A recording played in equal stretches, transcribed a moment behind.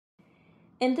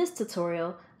In this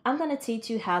tutorial, I'm going to teach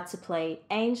you how to play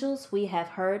Angels We Have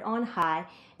Heard on High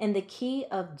in the key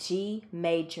of G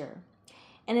major.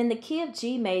 And in the key of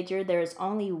G major, there is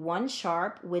only one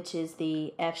sharp, which is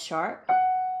the F sharp.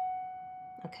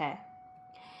 Okay.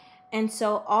 And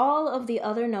so all of the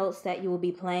other notes that you will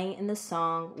be playing in the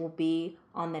song will be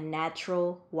on the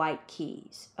natural white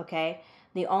keys. Okay.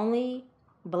 The only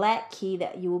black key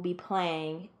that you will be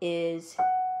playing is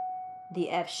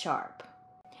the F sharp.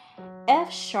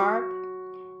 F sharp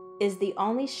is the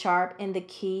only sharp in the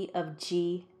key of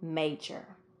G major.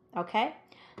 Okay?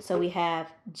 So we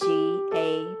have G,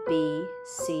 A, B,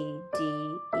 C,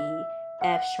 D, E,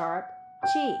 F sharp,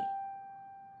 G.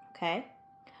 Okay?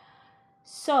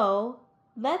 So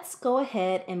let's go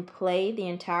ahead and play the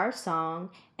entire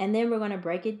song, and then we're going to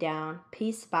break it down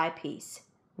piece by piece,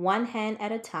 one hand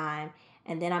at a time,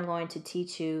 and then I'm going to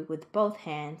teach you with both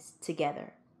hands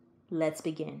together. Let's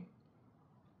begin.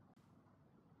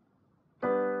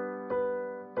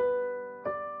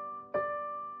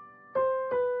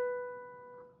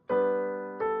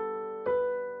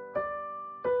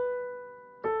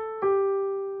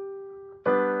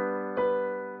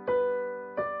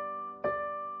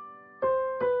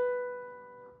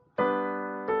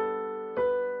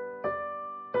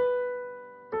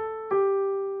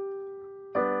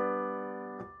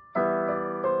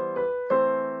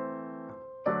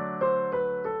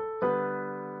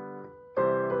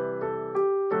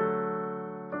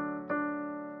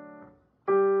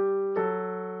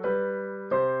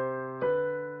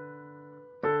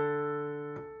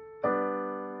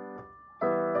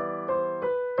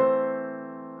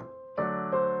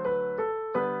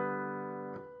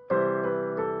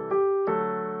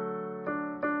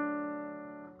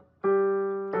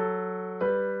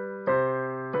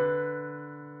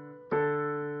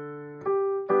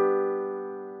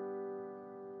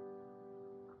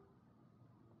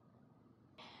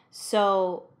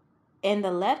 So in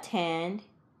the left hand,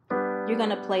 you're going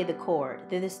to play the chord.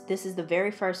 This is the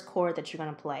very first chord that you're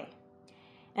going to play.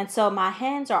 And so my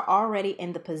hands are already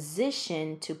in the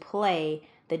position to play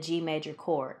the G major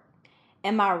chord.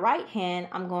 In my right hand,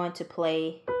 I'm going to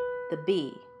play the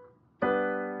B.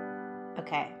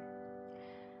 Okay.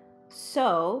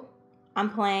 So I'm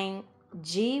playing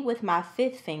G with my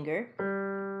fifth finger,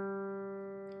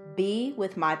 B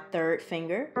with my third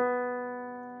finger,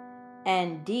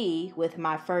 and D with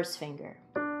my first finger.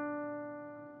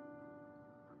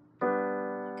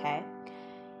 Okay.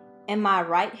 In my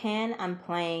right hand, I'm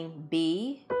playing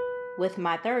B with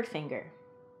my third finger.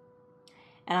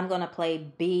 And I'm going to play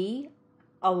B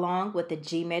along with the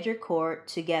G major chord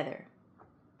together.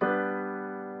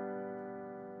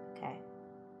 Okay.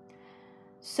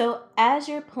 So as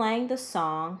you're playing the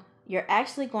song, you're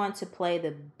actually going to play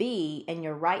the B in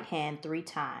your right hand 3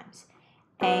 times.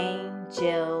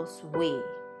 Angels we.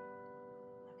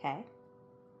 Okay.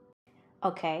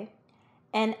 Okay.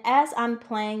 And as I'm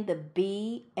playing the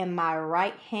B in my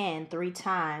right hand 3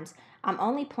 times, I'm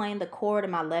only playing the chord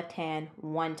in my left hand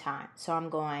 1 time. So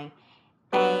I'm going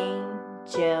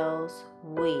angels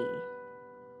we.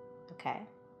 Okay.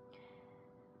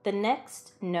 The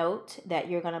next note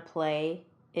that you're going to play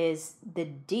is the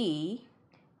D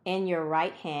in your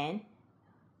right hand.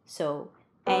 So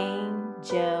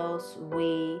angels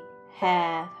we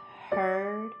have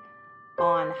heard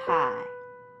on high.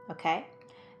 Okay?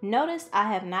 Notice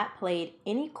I have not played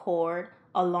any chord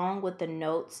along with the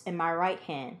notes in my right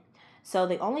hand. So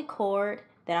the only chord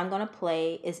that I'm going to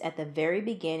play is at the very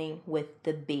beginning with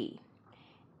the B.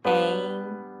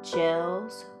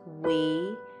 Angels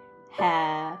we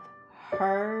have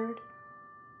heard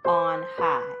on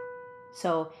high.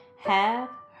 So have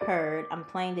heard, I'm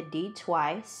playing the D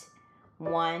twice.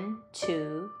 1,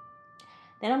 2.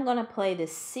 Then I'm going to play the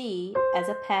C as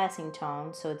a passing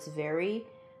tone, so it's very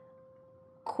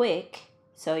quick.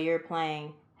 So you're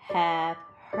playing have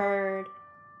heard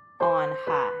on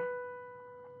high.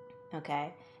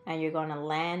 Okay? And you're going to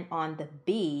land on the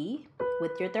B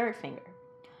with your third finger.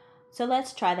 So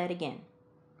let's try that again.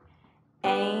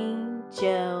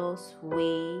 Angels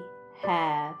we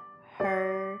have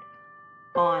heard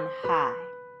on high.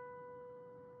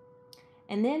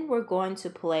 And then we're going to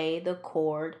play the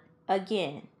chord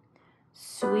again.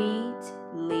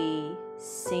 Sweetly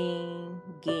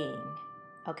singing.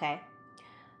 Okay.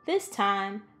 This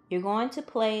time you're going to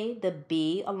play the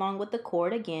B along with the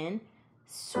chord again.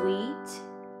 Sweetly.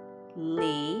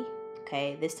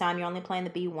 Okay. This time you're only playing the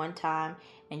B 1 time,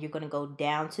 and you're going to go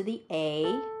down to the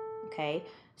A. Okay.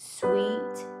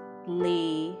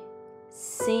 Sweetly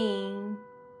singing.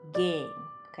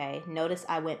 Okay. Notice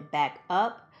I went back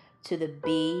up to the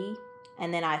B,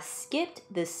 and then I skipped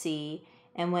the C,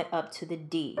 and went up to the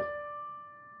D.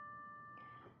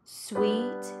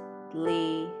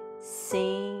 Sweetly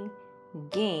singing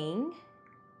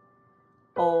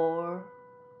o'er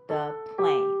the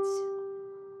plains.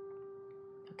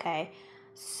 Okay,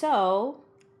 so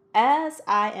as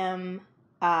I am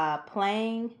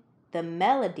playing the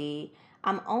melody,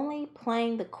 I'm only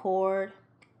playing the chord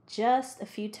just a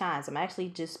few times. I'm actually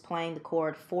just playing the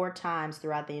chord 4 times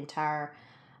throughout the entire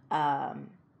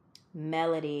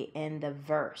melody in the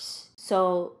verse.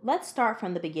 So let's start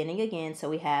from the beginning again. So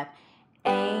we have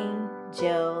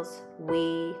angels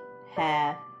we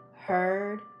have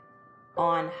heard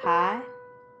on high,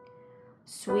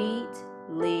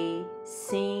 sweetly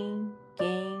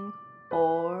singing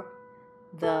o'er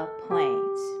the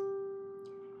plains,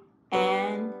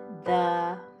 and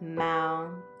the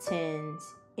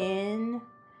mountains in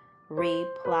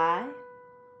reply,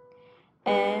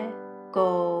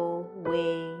 echoing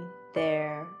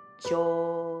their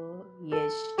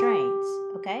joyous strains.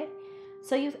 Okay,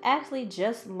 so you've actually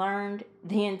just learned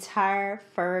the entire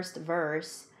first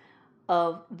verse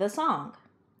of the song,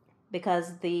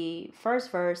 because the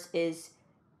first verse is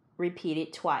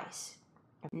repeated twice.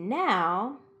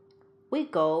 Now we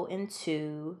go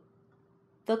into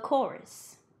the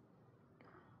chorus.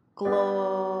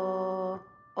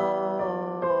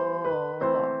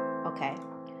 Okay,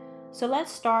 so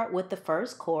let's start with the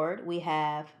first chord. We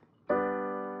have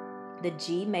the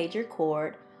G major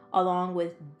chord along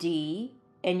with D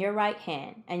in your right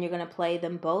hand, and you're going to play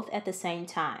them both at the same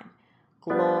time.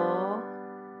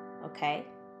 Okay.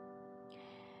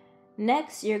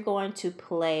 Next, you're going to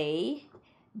play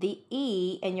the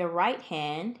E in your right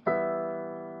hand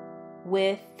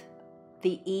with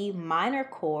the E minor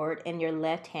chord in your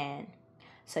left hand.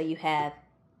 So you have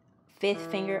 5th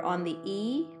finger on the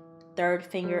E, 3rd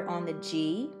finger on the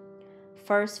G,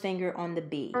 1st finger on the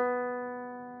B.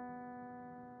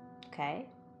 Okay,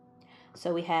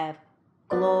 so we have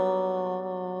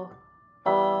all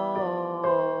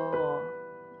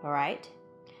right.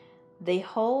 The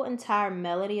whole entire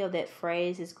melody of that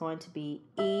phrase is going to be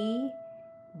E,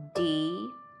 D,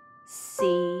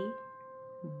 C,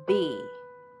 B.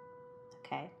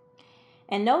 Okay,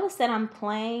 and notice that I'm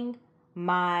playing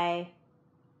my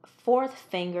 4th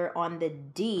finger on the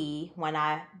D when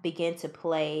I begin to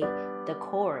play the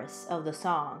chorus of the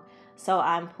song. So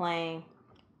I'm playing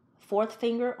 4th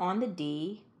finger on the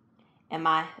D, and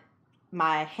my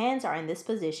hands are in this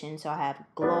position. So I have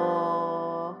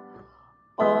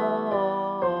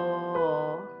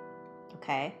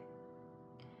okay.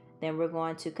 Then we're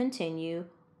going to continue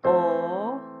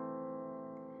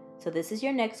So this is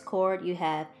your next chord. You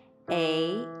have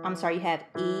you have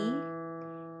E,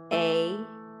 A,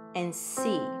 and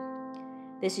C.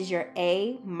 This is your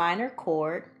A minor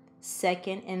chord,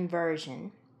 2nd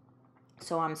inversion.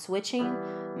 So I'm switching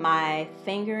my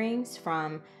fingerings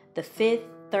from the 5th,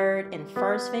 3rd, and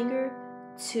 1st finger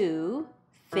to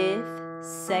 5th,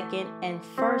 2nd, and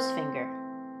 1st finger.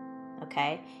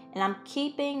 Okay, and I'm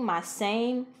keeping my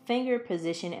same finger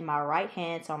position in my right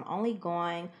hand, so I'm only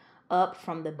going up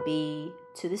from the B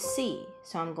to the C.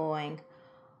 So I'm going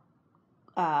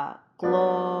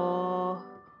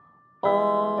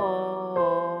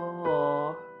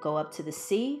go up to the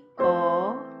C,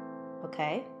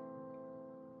 okay.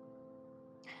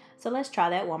 So let's try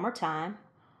that one more time.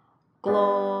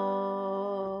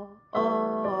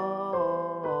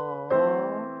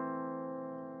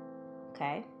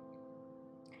 Okay.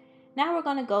 Now we're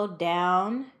going to go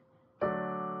down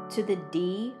to the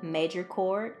D major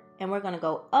chord, and we're going to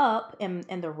go up in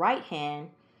the right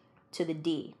hand to the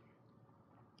D.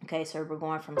 Okay, so we're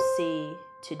going from C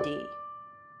to D.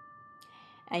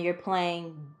 And you're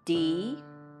playing D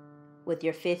with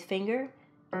your 5th finger,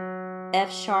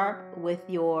 F sharp with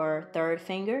your 3rd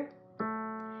finger,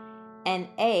 and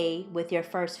A with your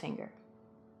 1st finger.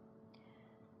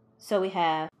 So we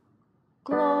have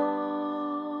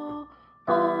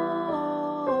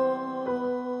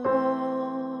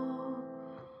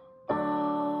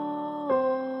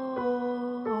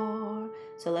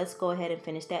So let's go ahead and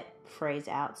finish that phrase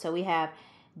out. So we have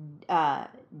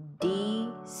D,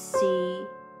 C,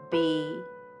 B,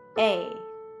 A.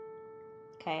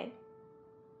 Okay.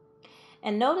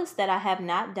 And notice that I have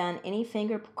not done any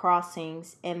finger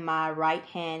crossings in my right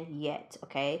hand yet.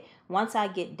 Okay. Once I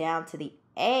get down to the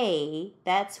A,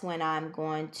 that's when I'm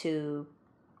going to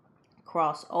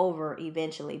cross over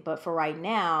eventually. But for right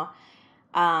now,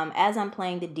 as I'm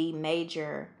playing the D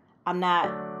major, I'm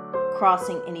not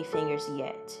crossing any fingers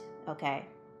yet. Okay.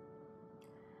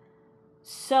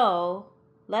 So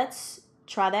let's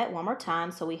try that one more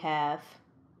time. So we have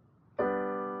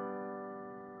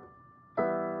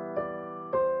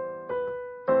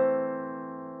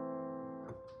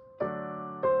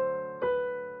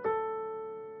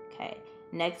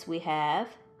Next we have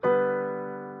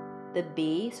the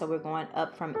B, so we're going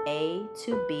up from A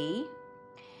to B.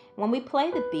 When we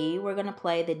play the B, we're going to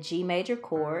play the G major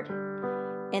chord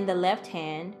in the left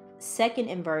hand, second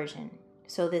inversion.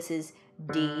 So this is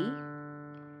D,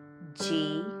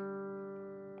 G,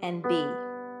 and B.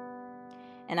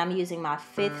 And I'm using my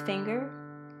fifth finger,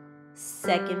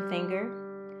 second finger,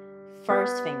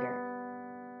 first finger.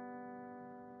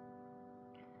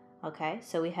 Okay,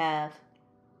 so we have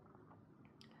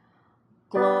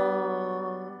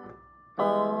glo,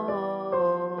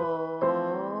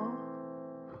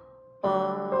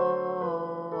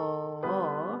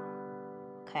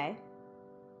 okay.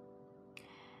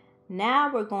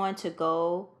 Now we're going to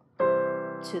go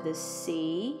to the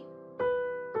C.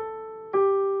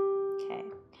 Okay.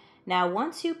 Now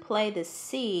once you play the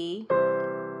C,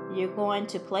 you're going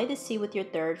to play the C with your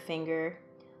third finger,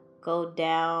 go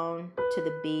down to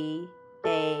the B,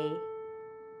 A,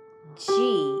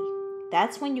 G.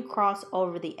 That's when you cross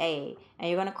over the A. And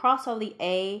you're going to cross over the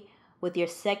A with your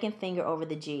second finger over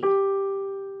the G.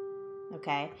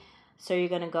 Okay? So you're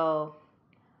going to go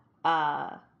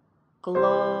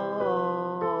glow.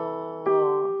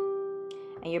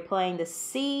 And you're playing the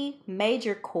C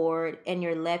major chord in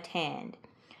your left hand.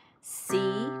 C,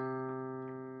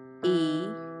 E,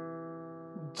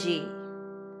 G.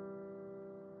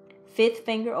 Fifth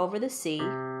finger over the C,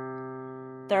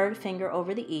 third finger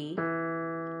over the E,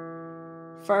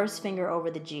 first finger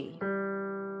over the G.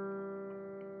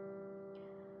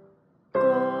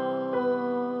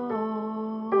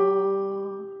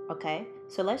 Okay,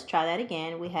 so let's try that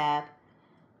again. We have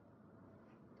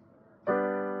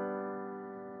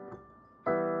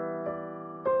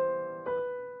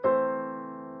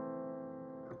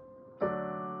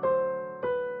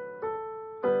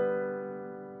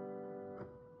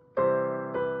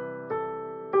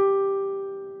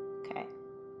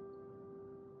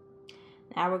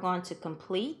now we're going to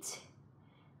complete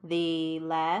the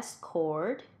last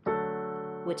chord,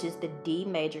 which is the D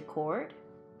major chord.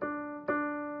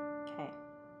 Okay.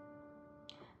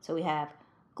 So we have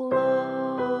glow.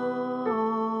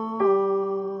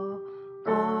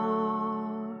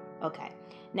 Okay.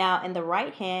 Now in the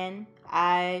right hand,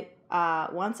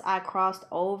 once I crossed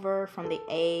over from the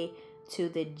A to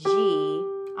the G,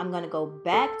 I'm going to go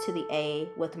back to the A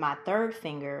with my third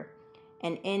finger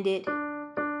and end it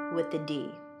with the D,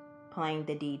 playing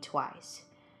the D twice.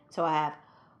 So I have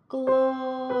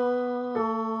glow,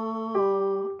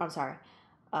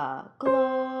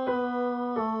 glow.